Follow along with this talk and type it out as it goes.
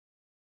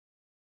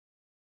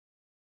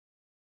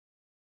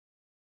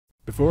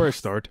Before I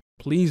start,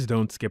 please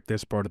don't skip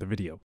this part of the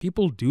video.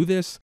 People do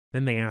this,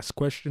 then they ask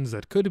questions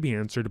that could be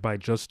answered by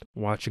just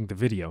watching the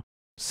video.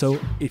 So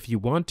if you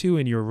want to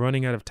and you're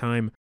running out of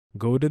time,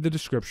 go to the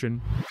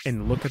description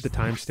and look at the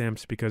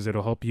timestamps because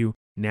it'll help you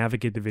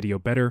navigate the video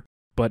better.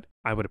 But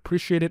I would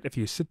appreciate it if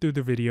you sit through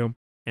the video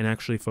and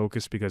actually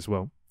focus because,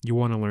 well, you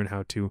want to learn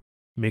how to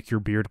make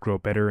your beard grow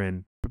better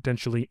and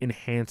potentially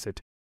enhance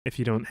it if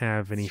you don't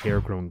have any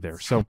hair growing there.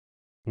 So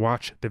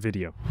watch the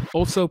video.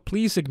 Also,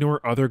 please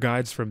ignore other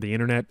guides from the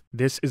internet.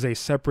 This is a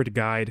separate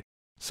guide,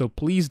 so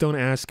please don't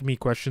ask me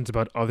questions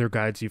about other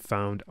guides you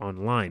found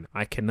online.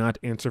 I cannot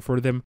answer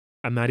for them.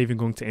 I'm not even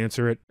going to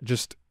answer it.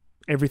 Just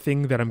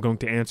everything that I'm going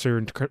to answer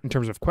in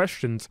terms of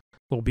questions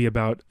will be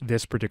about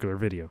this particular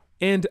video.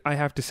 And I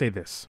have to say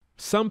this.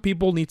 Some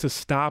people need to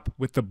stop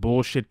with the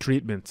bullshit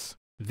treatments.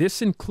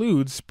 This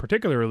includes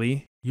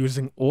particularly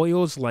using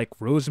oils like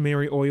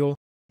rosemary oil,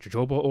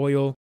 jojoba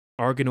oil,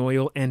 argan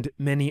oil, and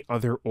many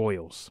other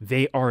oils.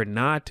 They are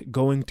not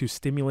going to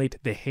stimulate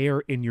the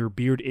hair in your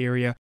beard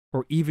area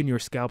or even your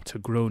scalp to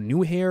grow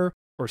new hair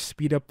or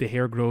speed up the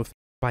hair growth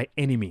by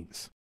any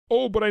means.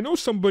 Oh, but I know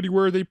somebody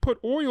where they put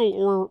oil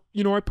or,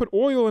 I put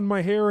oil in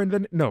my hair and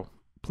then... No,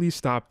 please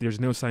stop. There's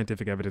no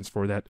scientific evidence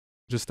for that.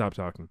 Just stop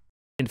talking.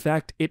 In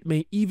fact, it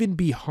may even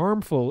be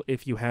harmful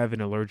if you have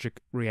an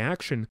allergic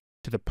reaction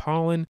to the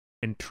pollen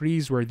and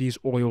trees where these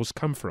oils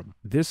come from.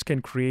 This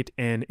can create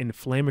an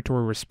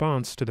inflammatory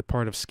response to the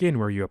part of skin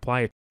where you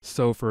apply it.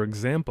 So for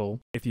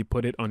example, if you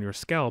put it on your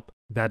scalp,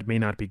 that may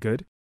not be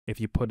good. If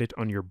you put it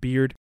on your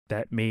beard,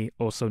 that may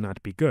also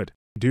not be good,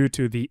 due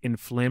to the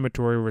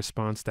inflammatory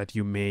response that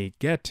you may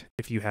get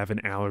if you have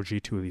an allergy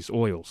to these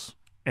oils.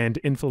 And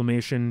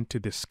inflammation to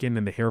the skin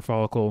and the hair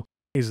follicle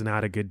is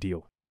not a good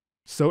deal.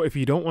 So if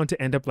you don't want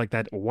to end up like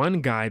that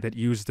one guy that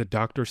used the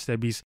Dr.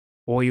 Sebi's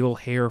oil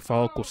hair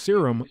follicle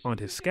serum on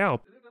his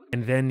scalp,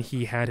 and then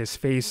he had his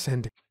face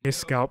and his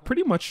scalp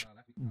pretty much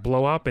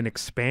blow up and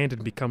expand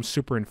and become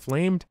super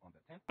inflamed,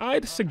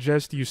 I'd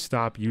suggest you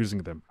stop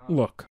using them.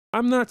 Look,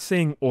 I'm not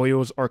saying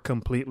oils are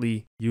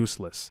completely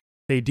useless.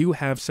 They do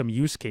have some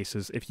use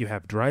cases if you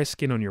have dry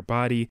skin on your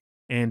body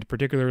and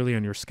particularly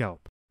on your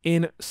scalp.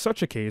 In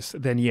such a case,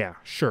 then yeah,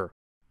 sure.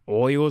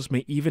 Oils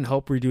may even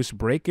help reduce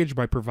breakage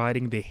by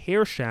providing the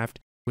hair shaft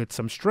with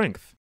some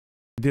strength.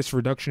 This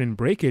reduction in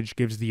breakage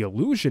gives the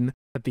illusion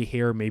that the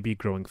hair may be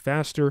growing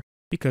faster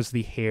because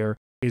the hair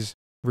is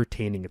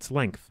retaining its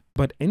length.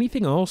 But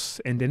anything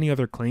else and any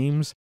other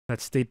claims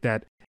that state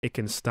that it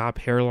can stop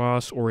hair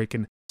loss or it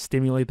can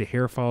stimulate the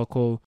hair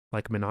follicle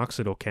like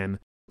Minoxidil can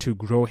to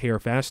grow hair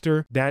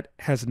faster, that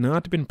has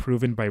not been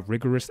proven by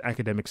rigorous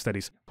academic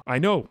studies. I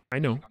know,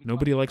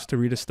 nobody likes to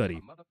read a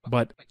study,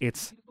 but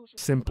it's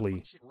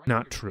simply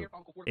not true.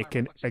 It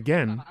can,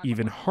 again,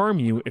 even harm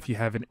you if you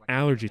have an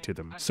allergy to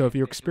them. So if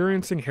you're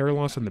experiencing hair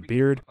loss on the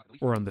beard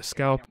or on the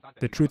scalp,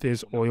 the truth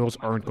is oils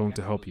aren't going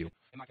to help you.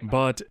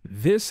 But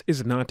this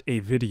is not a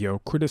video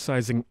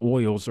criticizing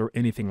oils or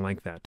anything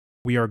like that.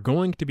 We are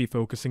going to be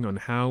focusing on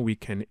how we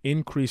can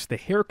increase the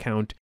hair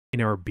count in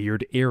our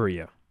beard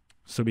area.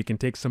 So we can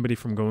take somebody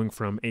from going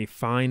from a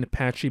fine,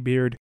 patchy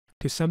beard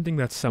to something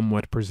that's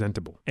somewhat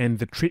presentable. And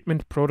the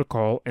treatment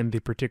protocol and the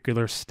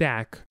particular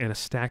stack, and a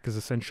stack is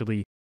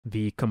essentially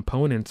the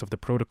components of the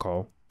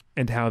protocol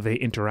and how they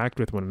interact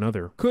with one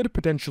another, could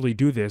potentially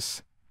do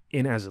this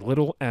in as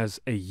little as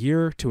a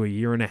year to a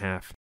year and a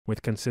half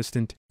with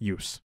consistent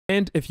use.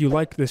 And if you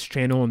like this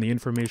channel and the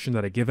information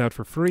that I give out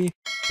for free,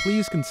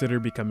 please consider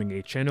becoming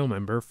a channel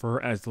member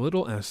for as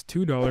little as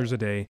 $2 a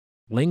day.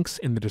 Links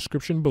in the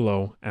description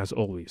below, as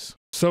always.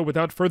 So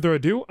without further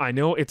ado, I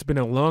know it's been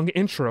a long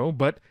intro,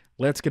 but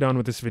let's get on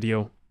with this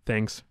video.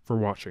 Thanks for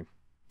watching.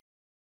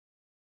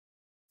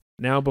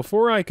 Now,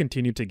 before I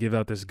continue to give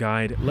out this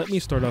guide, let me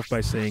start off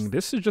by saying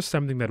this is just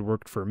something that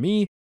worked for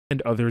me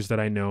and others that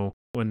I know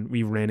when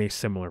we ran a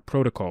similar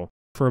protocol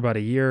for about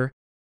a year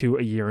to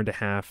a year and a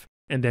half,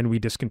 and then we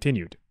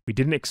discontinued. We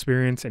didn't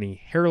experience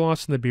any hair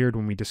loss in the beard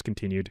when we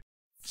discontinued,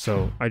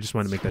 so I just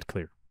want to make that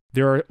clear.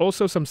 There are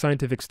also some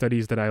scientific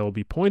studies that I will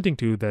be pointing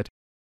to that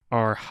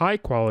are high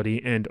quality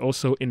and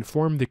also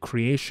inform the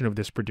creation of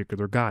this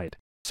particular guide.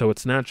 So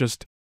it's not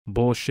just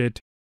bullshit,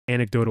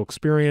 anecdotal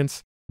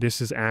experience.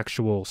 This is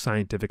actual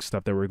scientific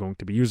stuff that we're going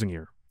to be using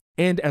here.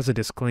 And as a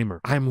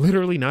disclaimer, I'm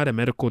literally not a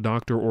medical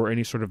doctor or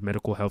any sort of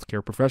medical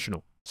healthcare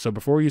professional. So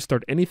before you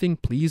start anything,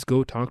 please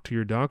go talk to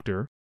your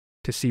doctor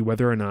to see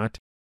whether or not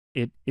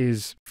it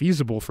is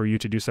feasible for you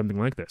to do something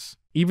like this.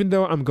 Even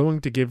though I'm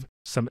going to give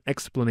some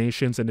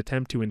explanations and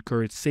attempt to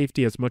encourage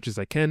safety as much as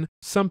I can,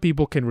 some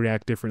people can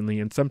react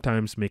differently and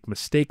sometimes make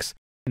mistakes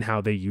in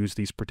how they use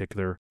these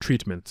particular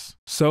treatments.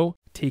 So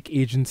take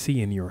agency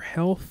in your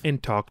health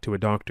and talk to a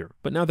doctor.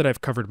 But now that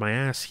I've covered my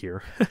ass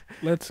here,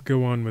 let's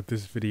go on with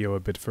this video a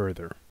bit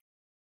further.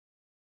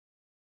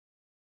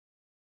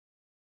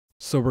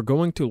 So we're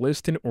going to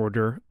list an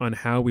order on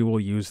how we will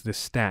use this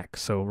stack.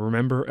 So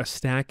remember, a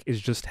stack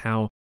is just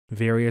how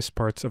various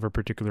parts of a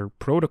particular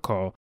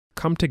protocol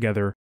come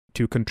together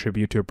to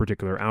contribute to a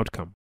particular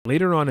outcome.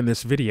 Later on in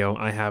this video,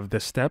 I have the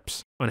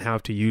steps on how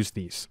to use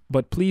these,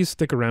 but please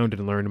stick around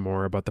and learn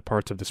more about the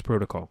parts of this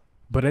protocol.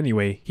 But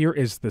anyway, here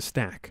is the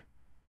stack.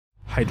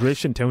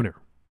 Hydration toner,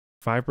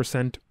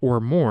 5% or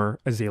more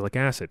azelaic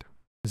acid,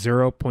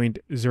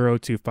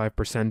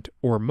 0.025%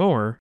 or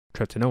more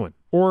tretinoin,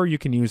 or you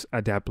can use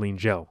adapalene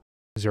gel,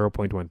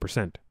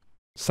 0.1%.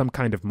 Some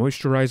kind of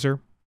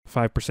moisturizer,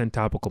 5%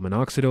 topical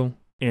minoxidil,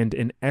 and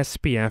an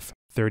SPF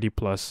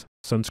 30+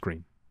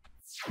 sunscreen.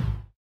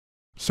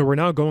 So we're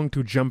now going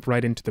to jump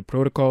right into the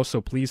protocol,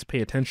 so please pay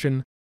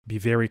attention, be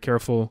very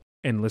careful,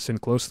 and listen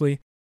closely.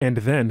 And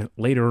then,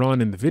 later on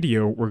in the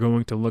video, we're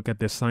going to look at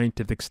the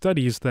scientific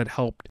studies that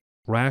helped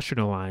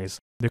rationalize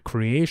the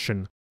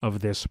creation of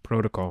this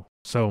protocol.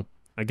 So,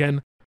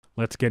 again,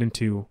 let's get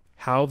into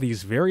how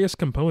these various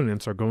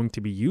components are going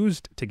to be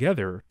used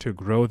together to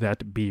grow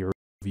that beard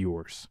of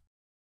yours.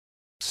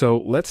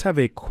 So let's have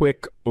a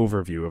quick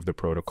overview of the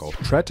protocol.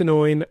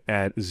 Tretinoin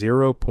at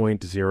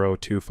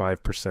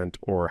 0.025%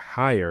 or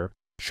higher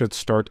should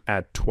start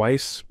at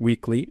twice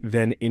weekly,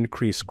 then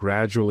increase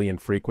gradually in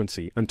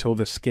frequency until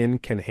the skin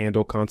can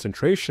handle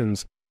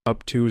concentrations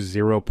up to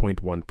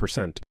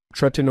 0.1%.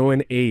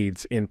 Tretinoin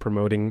aids in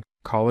promoting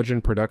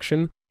collagen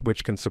production,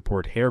 which can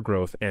support hair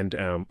growth and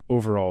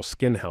overall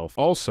skin health.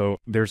 Also,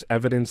 there's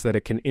evidence that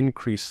it can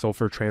increase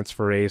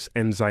sulfur-transferase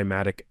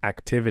enzymatic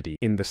activity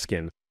in the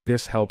skin.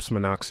 This helps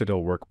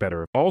minoxidil work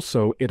better.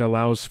 Also, it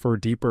allows for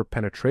deeper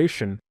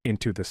penetration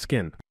into the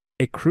skin.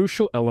 A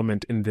crucial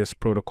element in this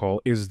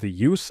protocol is the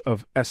use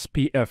of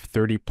SPF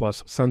 30+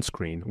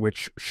 sunscreen,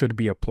 which should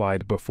be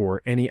applied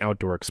before any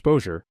outdoor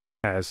exposure,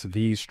 as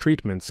these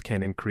treatments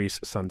can increase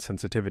sun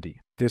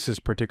sensitivity. This is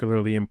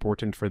particularly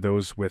important for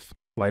those with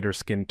lighter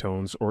skin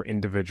tones or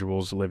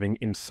individuals living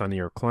in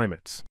sunnier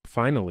climates.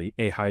 Finally,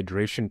 a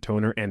hydration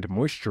toner and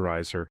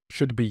moisturizer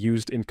should be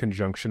used in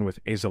conjunction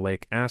with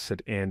azelaic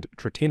acid and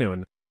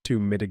tretinoin to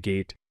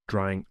mitigate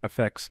drying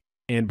effects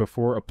and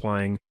before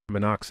applying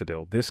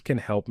minoxidil. This can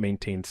help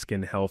maintain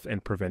skin health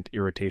and prevent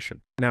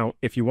irritation. Now,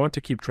 if you want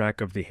to keep track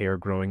of the hair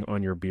growing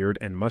on your beard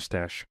and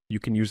mustache, you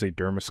can use a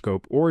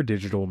dermoscope or a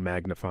digital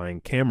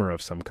magnifying camera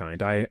of some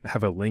kind. I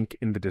have a link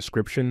in the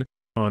description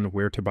on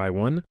where to buy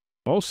one.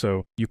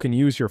 Also, you can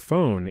use your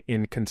phone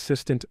in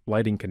consistent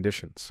lighting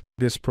conditions.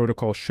 This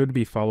protocol should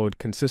be followed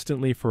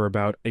consistently for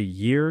about a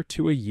year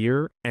to a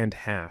year and a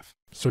half.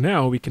 So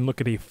now we can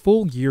look at a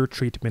full year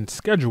treatment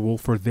schedule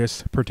for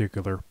this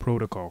particular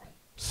protocol.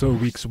 So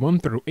weeks 1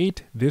 through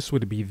 8, this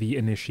would be the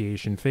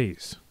initiation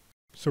phase.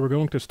 So we're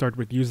going to start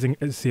with using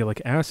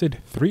azelaic acid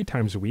 3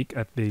 times a week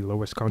at the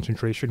lowest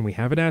concentration we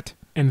have it at,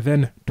 and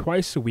then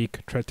twice a week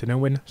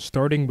tretinoin,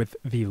 starting with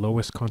the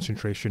lowest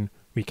concentration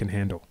we can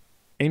handle.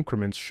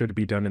 Increments should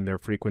be done in their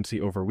frequency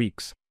over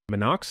weeks.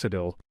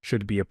 Minoxidil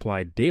should be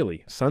applied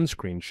daily.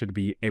 Sunscreen should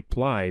be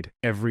applied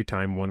every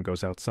time one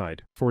goes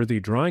outside. For the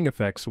drying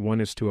effects, one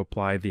is to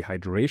apply the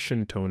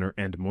hydration toner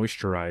and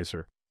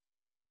moisturizer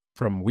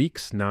from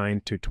weeks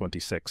 9 to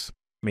 26,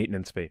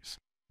 maintenance phase.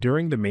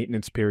 During the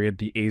maintenance period,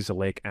 the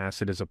azelaic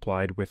acid is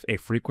applied with a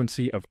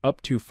frequency of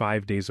up to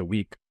 5 days a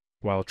week,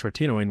 while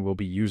tretinoin will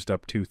be used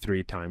up to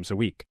 3 times a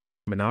week.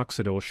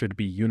 Minoxidil should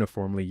be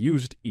uniformly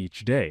used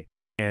each day,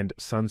 and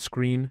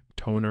sunscreen,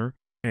 toner,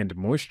 and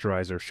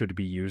moisturizer should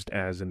be used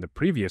as in the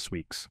previous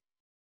weeks.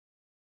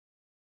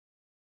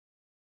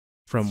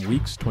 From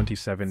weeks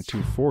 27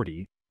 to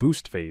 40,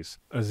 boost phase,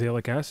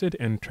 azelaic acid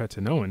and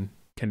tretinoin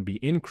can be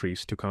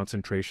increased to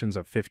concentrations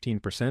of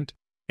 15%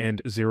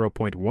 and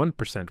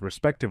 0.1%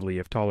 respectively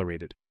if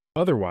tolerated.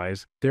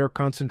 Otherwise, their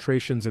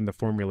concentrations in the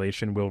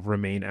formulation will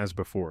remain as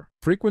before.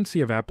 Frequency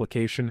of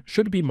application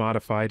should be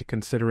modified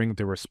considering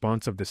the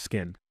response of the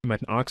skin.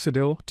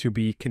 Minoxidil to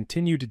be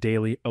continued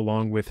daily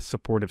along with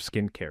supportive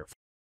skincare.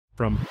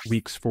 From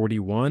weeks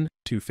 41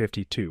 to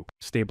 52,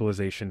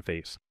 stabilization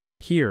phase.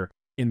 Here,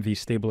 in the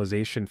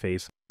stabilization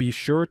phase, be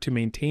sure to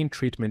maintain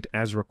treatment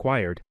as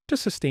required to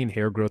sustain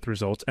hair growth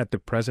results at the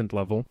present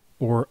level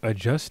or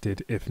adjust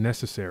it if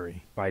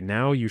necessary. By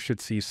now, you should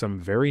see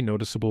some very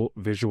noticeable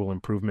visual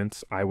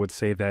improvements. I would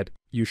say that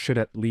you should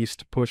at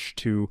least push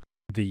to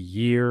the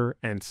year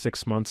and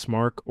 6 months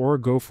mark or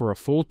go for a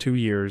full 2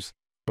 years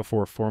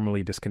before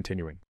formally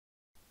discontinuing.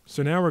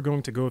 So now we're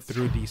going to go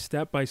through the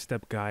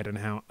step-by-step guide on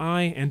how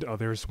I and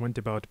others went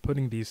about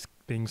putting these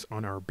things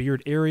on our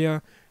beard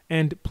area,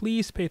 and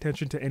please pay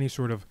attention to any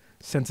sort of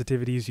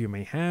sensitivities you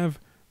may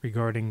have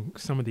regarding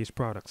some of these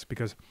products,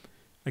 because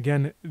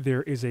again,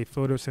 there is a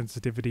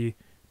photosensitivity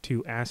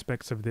to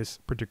aspects of this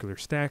particular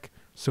stack,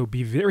 so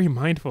be very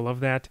mindful of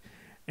that,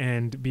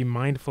 and be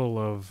mindful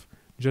of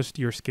just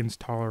your skin's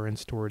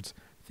tolerance towards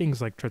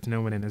things like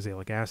tretinoin and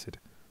azelaic acid.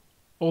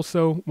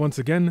 Also, once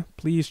again,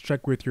 please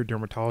check with your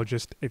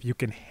dermatologist if you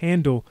can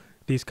handle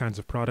these kinds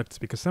of products,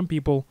 because some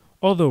people,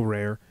 although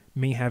rare,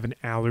 may have an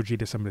allergy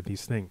to some of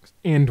these things.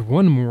 And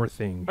one more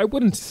thing, I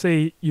wouldn't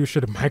say you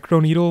should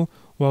microneedle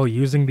while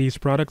using these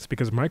products,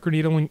 because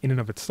microneedling in and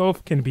of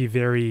itself can be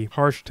very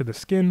harsh to the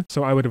skin,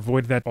 so I would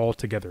avoid that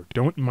altogether.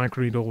 Don't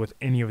microneedle with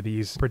any of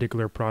these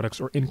particular products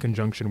or in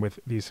conjunction with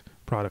these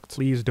products.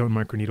 Please don't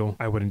microneedle.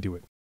 I wouldn't do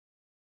it.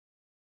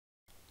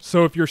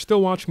 So if you're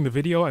still watching the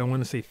video, I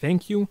want to say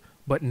thank you,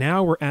 but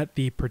now we're at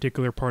the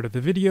particular part of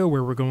the video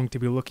where we're going to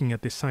be looking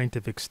at the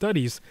scientific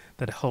studies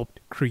that helped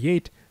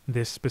create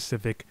this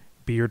specific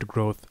beard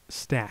growth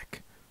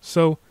stack.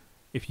 So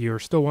if you're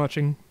still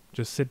watching,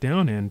 just sit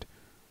down and,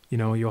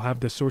 you'll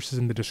have the sources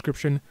in the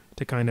description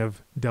to kind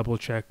of double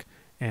check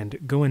and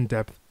go in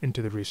depth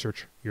into the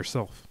research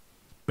yourself.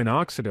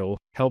 Minoxidil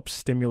helps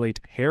stimulate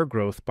hair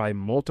growth by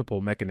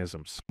multiple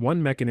mechanisms.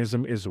 One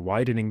mechanism is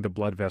widening the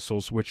blood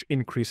vessels, which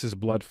increases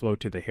blood flow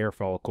to the hair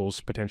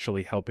follicles,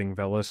 potentially helping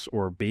vellus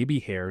or baby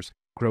hairs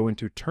grow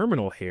into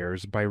terminal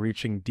hairs by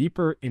reaching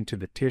deeper into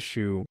the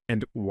tissue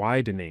and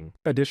widening.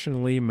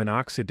 Additionally,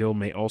 minoxidil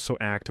may also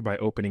act by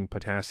opening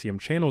potassium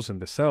channels in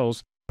the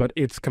cells, but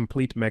its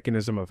complete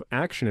mechanism of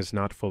action is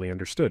not fully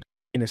understood.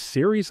 In a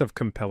series of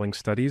compelling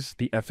studies,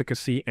 the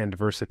efficacy and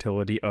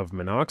versatility of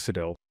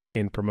minoxidil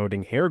in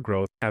promoting hair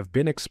growth have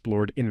been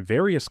explored in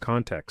various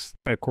contexts.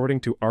 According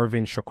to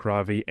Arvind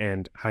Shokravi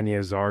and Hanya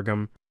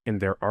Zargam in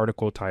their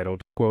article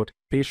titled, quote,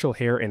 "Facial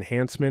Hair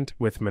Enhancement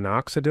with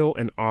Minoxidil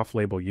and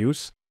Off-Label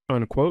Use,"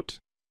 unquote,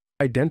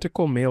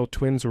 identical male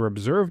twins were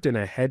observed in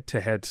a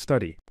head-to-head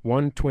study.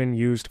 One twin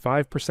used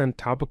 5%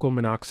 topical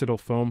minoxidil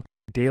foam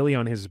daily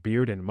on his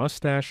beard and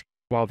mustache,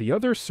 while the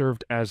other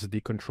served as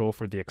the control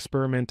for the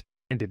experiment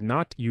and did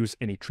not use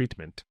any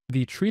treatment.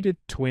 The treated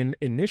twin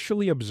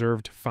initially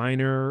observed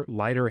finer,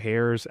 lighter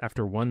hairs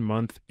after 1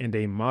 month and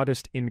a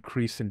modest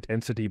increase in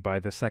density by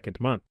the second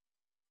month.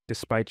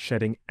 Despite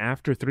shedding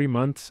after 3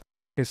 months,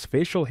 his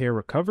facial hair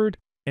recovered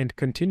and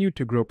continued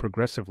to grow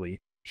progressively,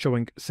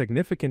 showing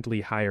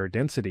significantly higher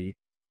density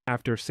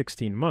after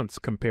 16 months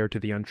compared to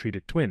the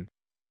untreated twin.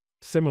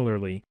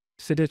 Similarly,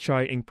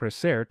 Siddhichai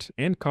Ingprasert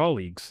and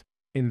colleagues,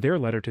 in their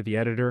letter to the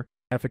editor,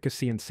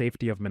 Efficacy and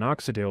Safety of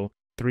Minoxidil,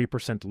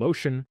 3%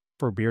 Lotion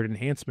for Beard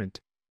Enhancement,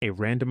 a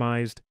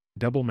randomized,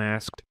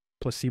 double-masked,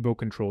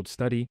 placebo-controlled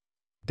study,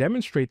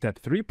 demonstrate that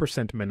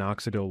 3%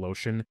 minoxidil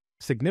lotion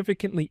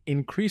significantly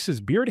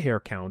increases beard hair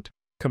count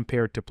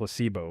compared to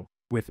placebo,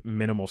 with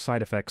minimal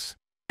side effects,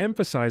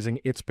 emphasizing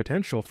its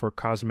potential for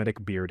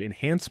cosmetic beard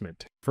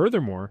enhancement.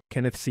 Furthermore,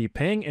 Kenneth C.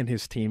 Pang and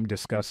his team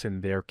discuss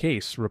in their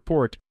case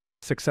report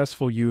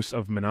successful use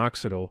of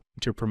minoxidil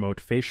to promote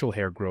facial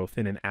hair growth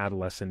in an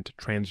adolescent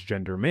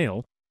transgender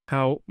male,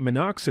 how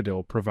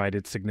minoxidil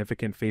provided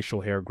significant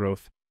facial hair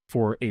growth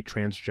for a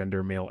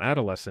transgender male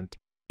adolescent,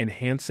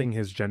 enhancing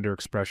his gender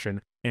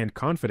expression and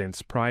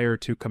confidence prior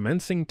to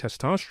commencing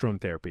testosterone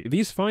therapy.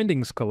 These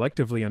findings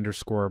collectively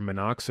underscore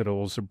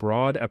minoxidil's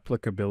broad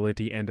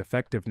applicability and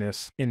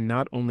effectiveness in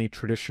not only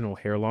traditional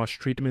hair loss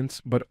treatments,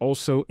 but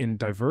also in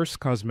diverse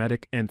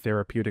cosmetic and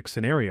therapeutic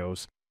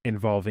scenarios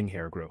involving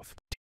hair growth.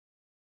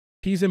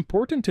 It is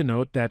important to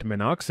note that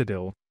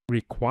minoxidil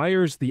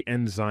requires the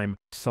enzyme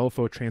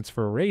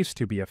sulfotransferase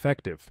to be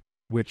effective,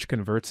 which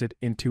converts it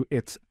into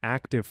its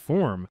active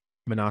form,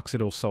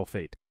 minoxidil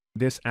sulfate.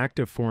 This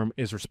active form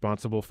is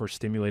responsible for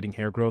stimulating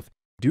hair growth.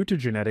 Due to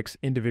genetics,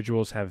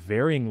 individuals have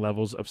varying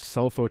levels of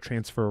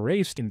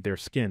sulfotransferase in their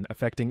skin,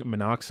 affecting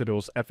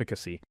minoxidil's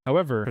efficacy.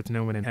 However,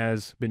 tretinoin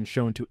has been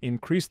shown to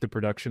increase the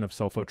production of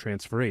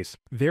sulfotransferase,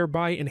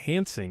 thereby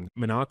enhancing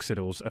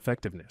minoxidil's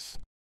effectiveness.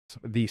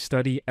 The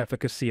study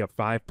efficacy of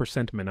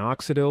 5%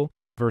 minoxidil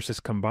versus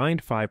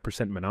combined 5%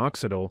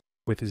 minoxidil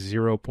with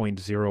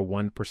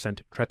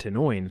 0.01%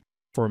 tretinoin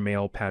for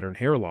male pattern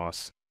hair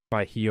loss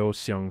by Hyo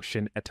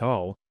Seong-shin et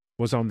al.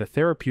 Was on the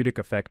therapeutic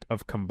effect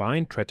of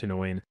combined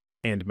tretinoin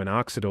and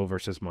minoxidil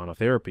versus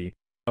monotherapy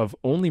of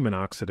only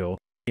minoxidil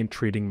in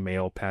treating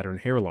male pattern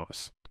hair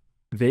loss.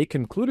 They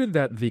concluded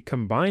that the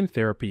combined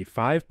therapy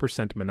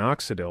 5%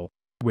 minoxidil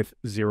with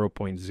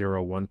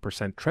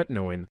 0.01%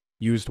 tretinoin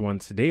used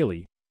once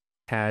daily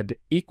had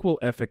equal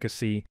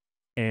efficacy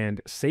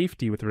and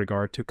safety with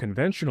regard to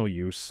conventional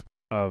use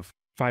of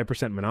 5%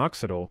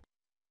 minoxidil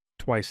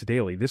twice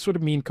daily. This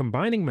would mean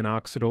combining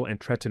minoxidil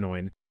and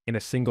tretinoin in a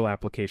single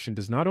application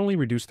does not only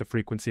reduce the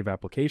frequency of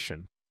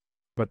application,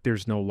 but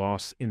there's no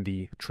loss in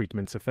the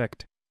treatment's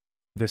effect.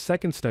 The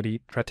second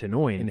study,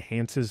 tretinoin,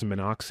 enhances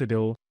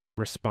minoxidil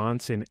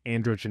response in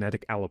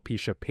androgenetic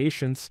alopecia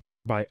patients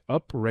by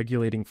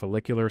upregulating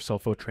follicular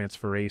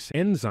sulfotransferase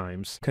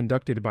enzymes,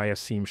 conducted by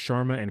Asim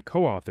Sharma and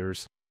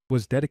co-authors,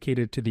 was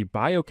dedicated to the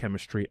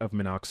biochemistry of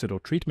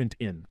minoxidil treatment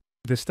in.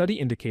 The study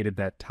indicated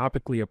that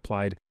topically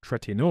applied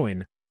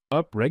tretinoin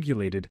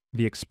upregulated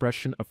the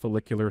expression of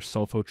follicular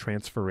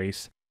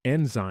sulfotransferase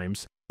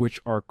enzymes, which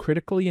are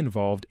critically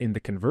involved in the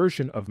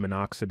conversion of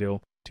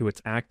minoxidil to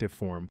its active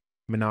form,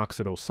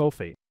 minoxidil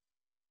sulfate.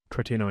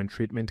 Tretinoin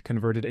treatment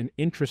converted an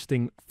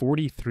interesting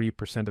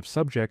 43% of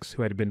subjects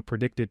who had been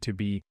predicted to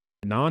be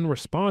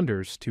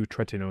non-responders to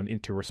tretinoin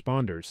into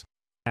responders,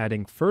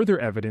 adding further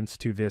evidence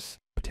to this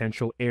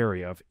potential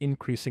area of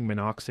increasing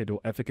minoxidil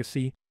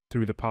efficacy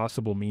through the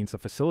possible means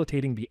of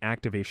facilitating the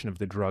activation of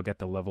the drug at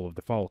the level of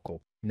the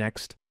follicle.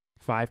 Next,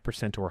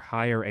 5% or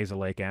higher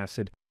azelaic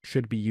acid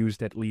should be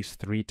used at least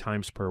 3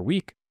 times per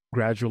week,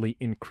 gradually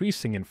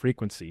increasing in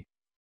frequency.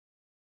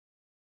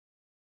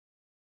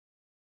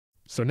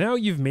 So now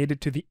you've made it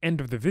to the end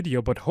of the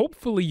video, but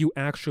hopefully you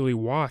actually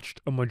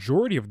watched a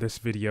majority of this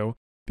video,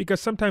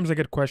 because sometimes I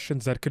get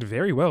questions that could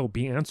very well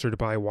be answered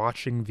by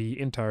watching the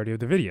entirety of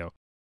the video.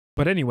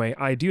 But anyway,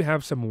 I do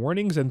have some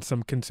warnings and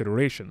some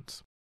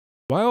considerations.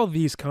 While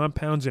these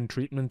compounds and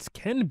treatments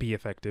can be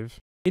effective,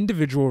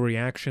 individual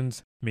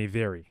reactions may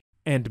vary,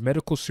 and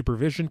medical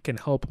supervision can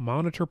help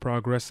monitor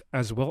progress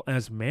as well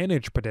as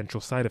manage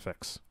potential side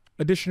effects.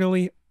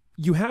 Additionally,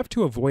 you have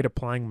to avoid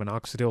applying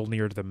minoxidil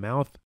near the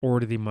mouth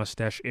or the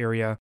mustache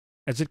area,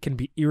 as it can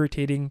be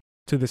irritating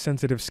to the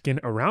sensitive skin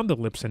around the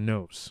lips and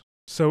nose.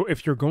 So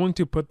if you're going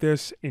to put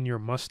this in your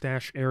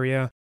mustache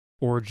area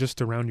or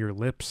just around your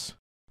lips,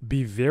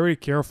 be very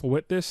careful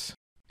with this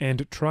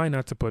and try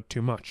not to put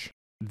too much.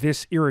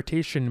 This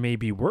irritation may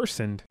be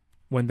worsened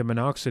when the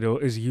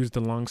minoxidil is used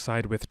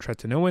alongside with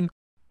tretinoin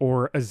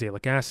or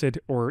azelaic acid,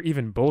 or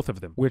even both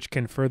of them, which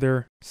can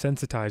further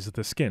sensitize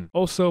the skin.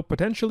 Also,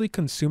 potentially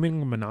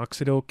consuming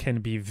minoxidil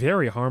can be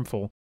very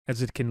harmful,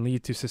 as it can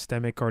lead to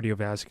systemic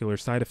cardiovascular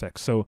side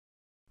effects. So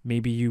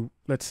maybe you,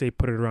 let's say,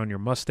 put it around your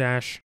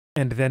mustache,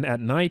 and then at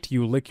night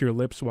you lick your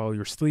lips while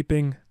you're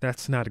sleeping.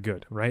 That's not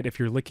good, right? If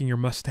you're licking your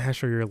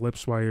mustache or your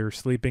lips while you're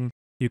sleeping,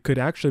 you could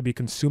actually be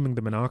consuming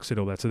the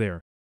minoxidil that's there.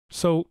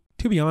 So,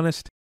 to be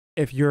honest,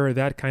 if you're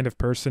that kind of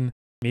person,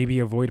 maybe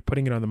avoid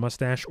putting it on the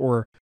mustache,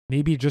 or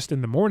maybe just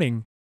in the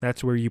morning,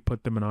 that's where you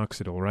put the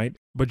minoxidil, right?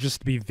 But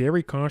just be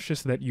very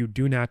cautious that you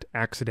do not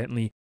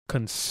accidentally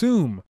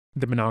consume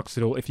the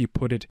minoxidil if you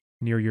put it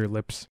near your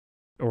lips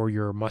or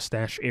your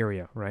mustache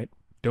area, right?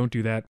 Don't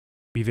do that.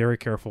 Be very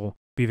careful.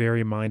 Be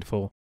very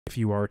mindful if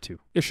you are to.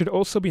 It should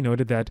also be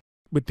noted that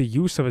with the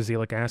use of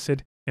azelaic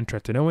acid and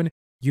tretinoin,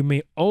 you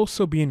may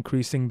also be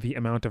increasing the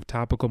amount of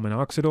topical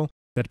minoxidil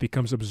that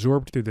becomes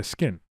absorbed through the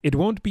skin. It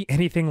won't be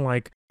anything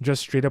like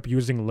just straight up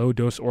using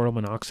low-dose oral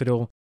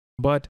minoxidil,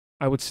 but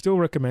I would still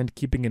recommend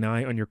keeping an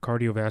eye on your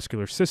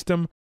cardiovascular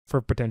system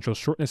for potential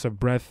shortness of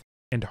breath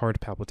and heart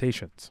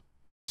palpitations.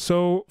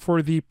 So,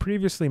 for the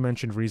previously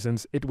mentioned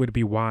reasons, it would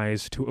be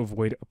wise to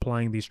avoid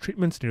applying these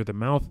treatments near the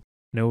mouth,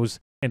 nose,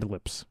 and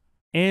lips.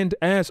 And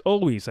as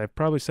always, I've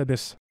probably said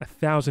this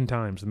 1,000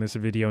 times in this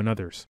video and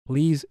others,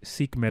 please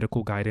seek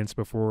medical guidance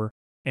before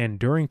and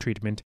during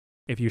treatment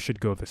if you should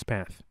go this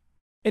path.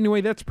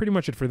 Anyway, that's pretty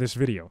much it for this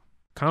video.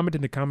 Comment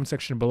in the comment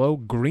section below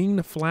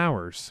green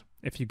flowers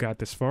if you got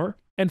this far,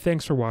 and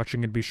thanks for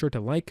watching, and be sure to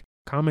like,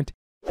 comment,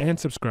 and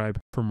subscribe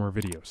for more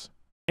videos.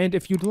 And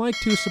if you'd like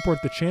to support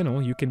the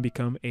channel, you can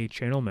become a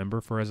channel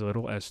member for as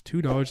little as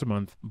 $2 a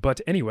month.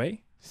 But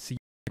anyway, see you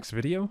in the next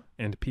video,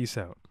 and peace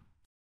out.